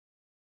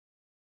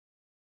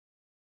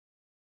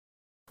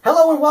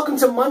Hello and welcome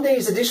to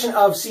Monday's edition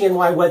of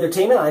CNY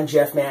Weathertainment. I'm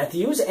Jeff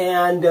Matthews,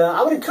 and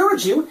I would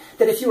encourage you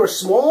that if you're a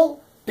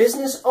small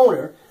business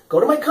owner, go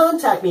to my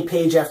Contact Me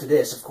page after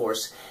this, of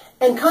course,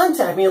 and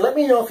contact me and let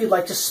me know if you'd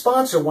like to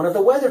sponsor one of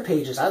the weather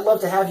pages. I'd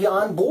love to have you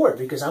on board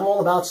because I'm all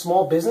about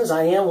small business.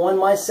 I am one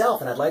myself,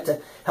 and I'd like to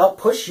help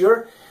push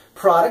your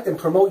product and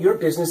promote your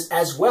business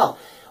as well.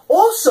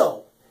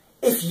 Also,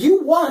 if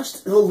you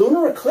watched the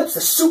lunar eclipse, the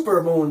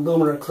supermoon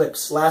lunar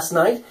eclipse last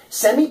night,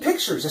 send me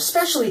pictures,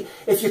 especially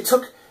if you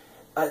took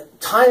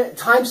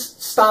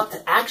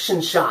time-stopped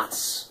action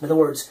shots. In other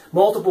words,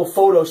 multiple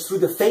photos through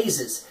the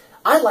phases.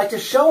 I'd like to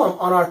show them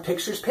on our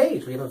pictures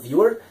page. We have a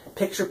viewer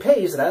picture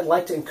page that I'd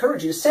like to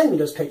encourage you to send me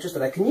those pictures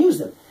that I can use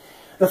them.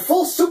 The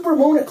full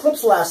supermoon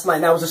eclipse last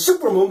night. Now, it was a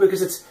supermoon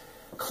because it's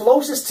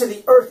closest to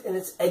the Earth in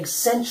its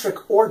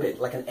eccentric orbit,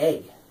 like an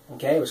egg.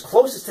 Okay, it was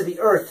closest to the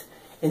Earth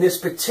in this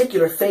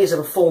particular phase of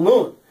a full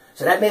moon.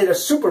 So that made it a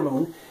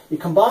supermoon. You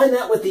combine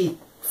that with the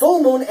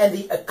full moon and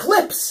the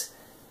eclipse,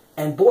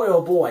 and boy,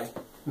 oh boy,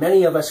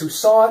 many of us who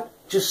saw it,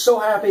 just so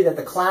happy that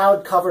the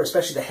cloud cover,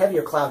 especially the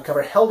heavier cloud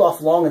cover, held off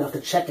long enough to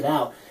check it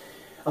out.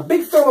 A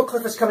big thermal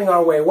cliff is coming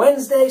our way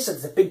Wednesday, so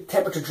there's a big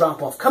temperature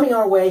drop-off coming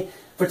our way.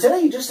 For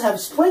today, you just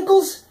have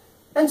sprinkles,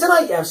 and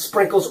tonight you have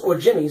sprinkles or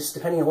jimmies,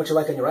 depending on what you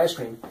like on your ice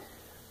cream.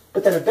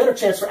 But then a better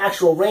chance for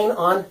actual rain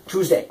on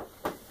Tuesday.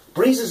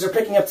 Breezes are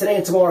picking up today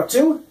and tomorrow,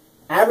 too.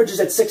 Averages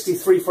at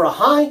 63 for a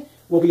high.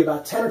 We'll be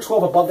about 10 or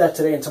 12 above that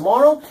today and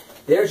tomorrow.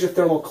 There's your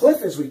thermal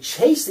cliff as we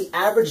chase the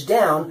average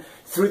down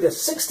through the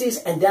 60s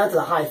and down to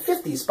the high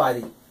 50s by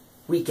the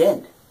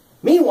weekend.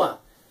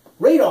 Meanwhile,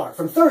 radar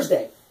from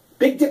Thursday.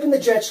 Big dip in the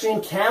jet stream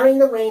carrying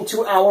the rain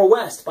to our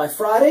west. By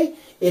Friday,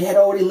 it had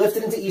already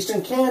lifted into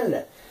eastern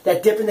Canada.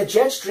 That dip in the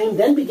jet stream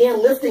then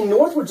began lifting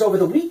northwards over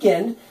the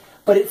weekend,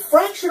 but it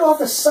fractured off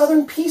the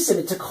southern piece of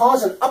it to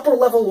cause an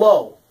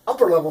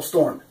upper-level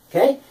storm.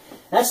 Okay?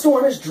 That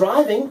storm is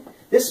driving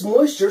this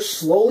moisture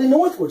slowly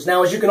northwards.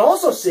 Now, as you can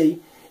also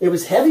see, it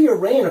was heavier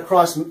rain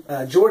across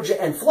Georgia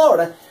and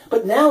Florida,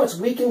 but now it's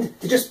weakened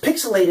to just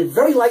pixelated,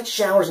 very light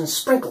showers and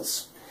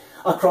sprinkles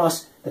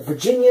across the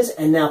Virginias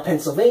and now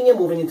Pennsylvania,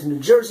 moving into New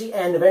Jersey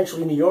and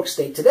eventually New York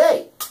State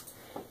today.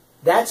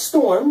 That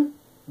storm,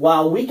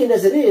 while weakened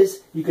as it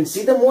is, you can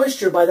see the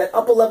moisture by that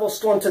upper-level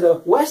storm to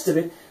the west of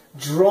it,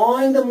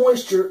 drawing the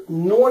moisture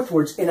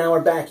northwards in our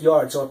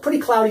backyard. So a pretty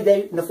cloudy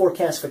day in the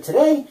forecast for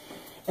today.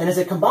 And as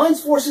it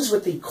combines forces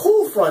with the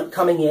cool front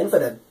coming in for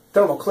the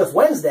thermal cliff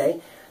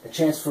Wednesday, the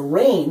chance for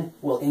rain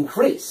will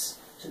increase.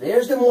 So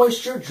there's the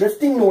moisture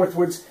drifting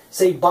northwards.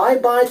 Say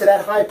bye-bye to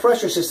that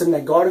high-pressure system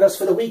that guarded us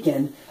for the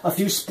weekend. A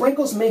few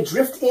sprinkles may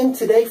drift in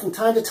today from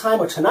time to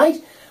time or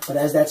tonight, but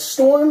as that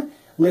storm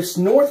lifts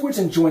northwards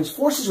and joins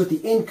forces with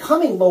the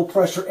incoming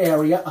low-pressure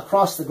area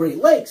across the Great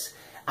Lakes,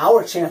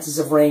 our chances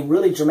of rain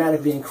really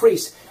dramatically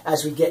increase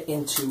as we get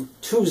into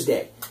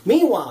Tuesday.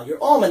 Meanwhile,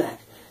 your almanac.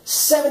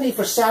 70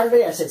 for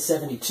Saturday, I said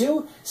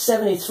 72.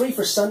 73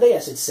 for Sunday, I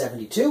said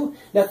 72.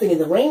 Nothing in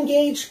the rain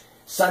gauge.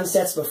 Sun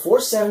sets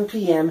before 7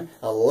 p.m.,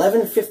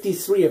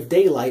 11:53 of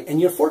daylight, and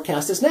your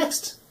forecast is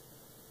next.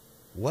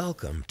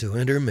 Welcome to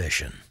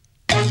Intermission.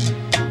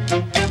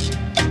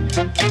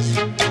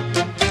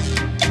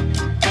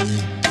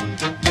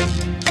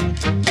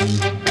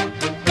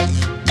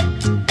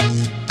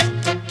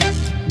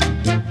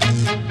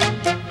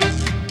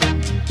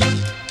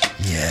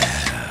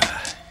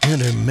 Yeah,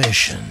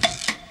 Intermission.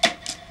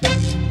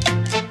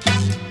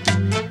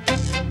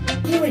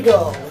 Here we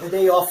go, with a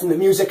day off from the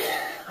music.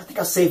 I think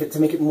I'll save it to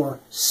make it more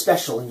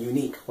special and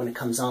unique when it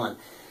comes on.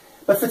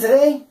 But for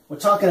today, we're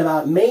talking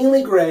about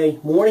mainly gray,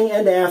 morning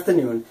and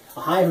afternoon,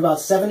 a high of about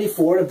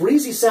 74, and a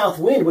breezy south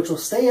wind, which will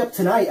stay up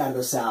tonight out of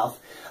the south.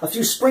 A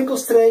few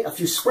sprinkles today, a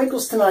few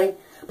sprinkles tonight,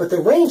 but the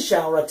rain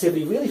shower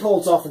activity really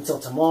holds off until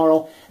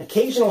tomorrow.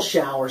 Occasional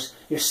showers.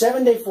 Your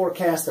 7-day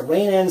forecast, the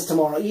rain ends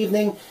tomorrow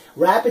evening.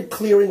 Rapid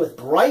clearing with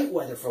bright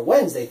weather for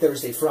Wednesday,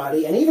 Thursday,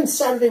 Friday, and even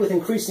Saturday with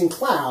increasing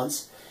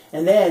clouds.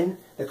 And then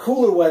the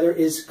cooler weather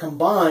is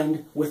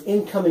combined with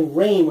incoming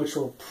rain, which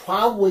will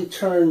probably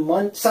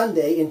turn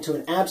Sunday into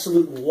an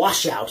absolute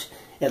washout.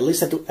 At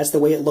least that's the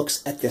way it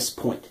looks at this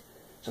point.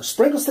 So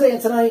sprinkles today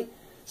and tonight,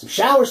 some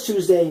showers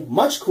Tuesday,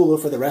 much cooler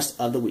for the rest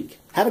of the week.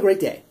 Have a great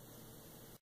day.